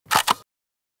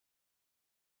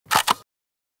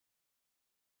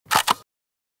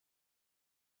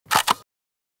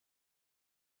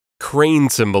Crane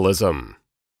symbolism.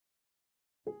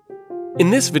 In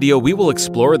this video, we will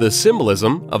explore the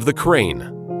symbolism of the crane.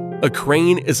 A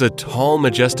crane is a tall,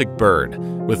 majestic bird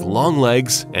with long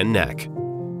legs and neck.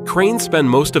 Cranes spend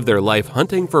most of their life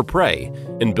hunting for prey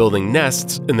and building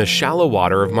nests in the shallow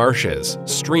water of marshes,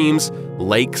 streams,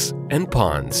 lakes, and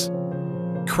ponds.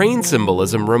 Crane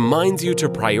symbolism reminds you to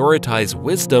prioritize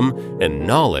wisdom and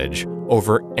knowledge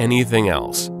over anything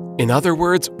else. In other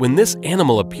words, when this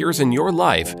animal appears in your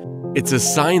life, it's a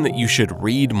sign that you should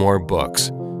read more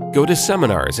books, go to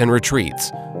seminars and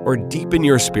retreats, or deepen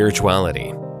your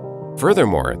spirituality.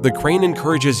 Furthermore, the crane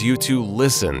encourages you to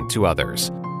listen to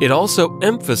others. It also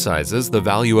emphasizes the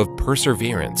value of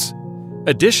perseverance.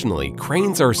 Additionally,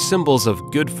 cranes are symbols of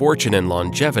good fortune and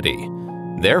longevity.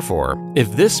 Therefore, if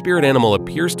this spirit animal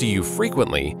appears to you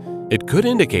frequently, it could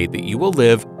indicate that you will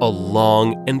live a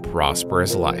long and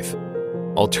prosperous life.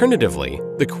 Alternatively,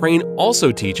 the crane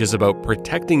also teaches about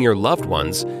protecting your loved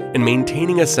ones and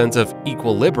maintaining a sense of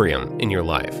equilibrium in your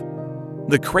life.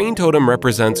 The crane totem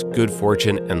represents good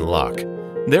fortune and luck.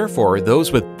 Therefore,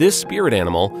 those with this spirit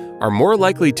animal are more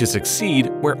likely to succeed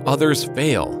where others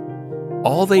fail.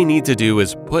 All they need to do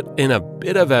is put in a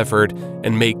bit of effort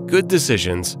and make good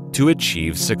decisions to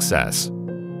achieve success.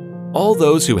 All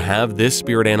those who have this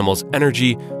spirit animal's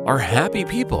energy are happy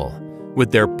people.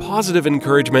 With their positive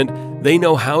encouragement, they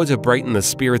know how to brighten the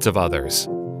spirits of others.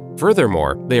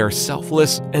 Furthermore, they are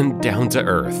selfless and down to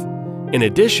earth. In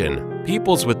addition,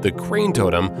 peoples with the crane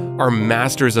totem are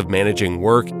masters of managing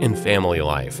work and family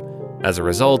life. As a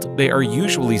result, they are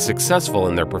usually successful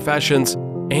in their professions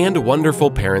and wonderful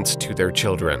parents to their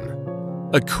children.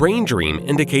 A crane dream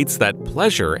indicates that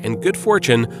pleasure and good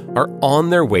fortune are on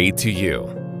their way to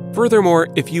you. Furthermore,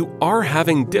 if you are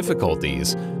having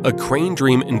difficulties, a crane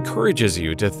dream encourages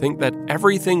you to think that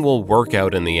everything will work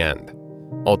out in the end.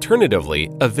 Alternatively,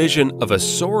 a vision of a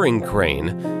soaring crane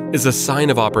is a sign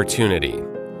of opportunity.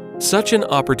 Such an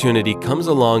opportunity comes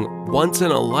along once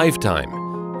in a lifetime,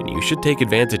 and you should take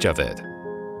advantage of it.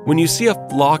 When you see a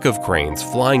flock of cranes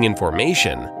flying in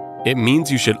formation, it means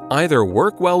you should either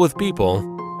work well with people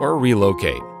or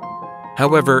relocate.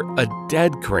 However, a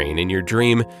dead crane in your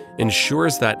dream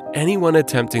ensures that anyone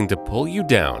attempting to pull you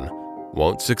down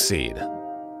won't succeed.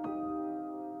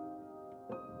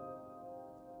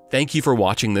 Thank you for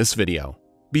watching this video.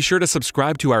 Be sure to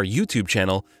subscribe to our YouTube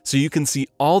channel so you can see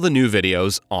all the new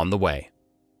videos on the way.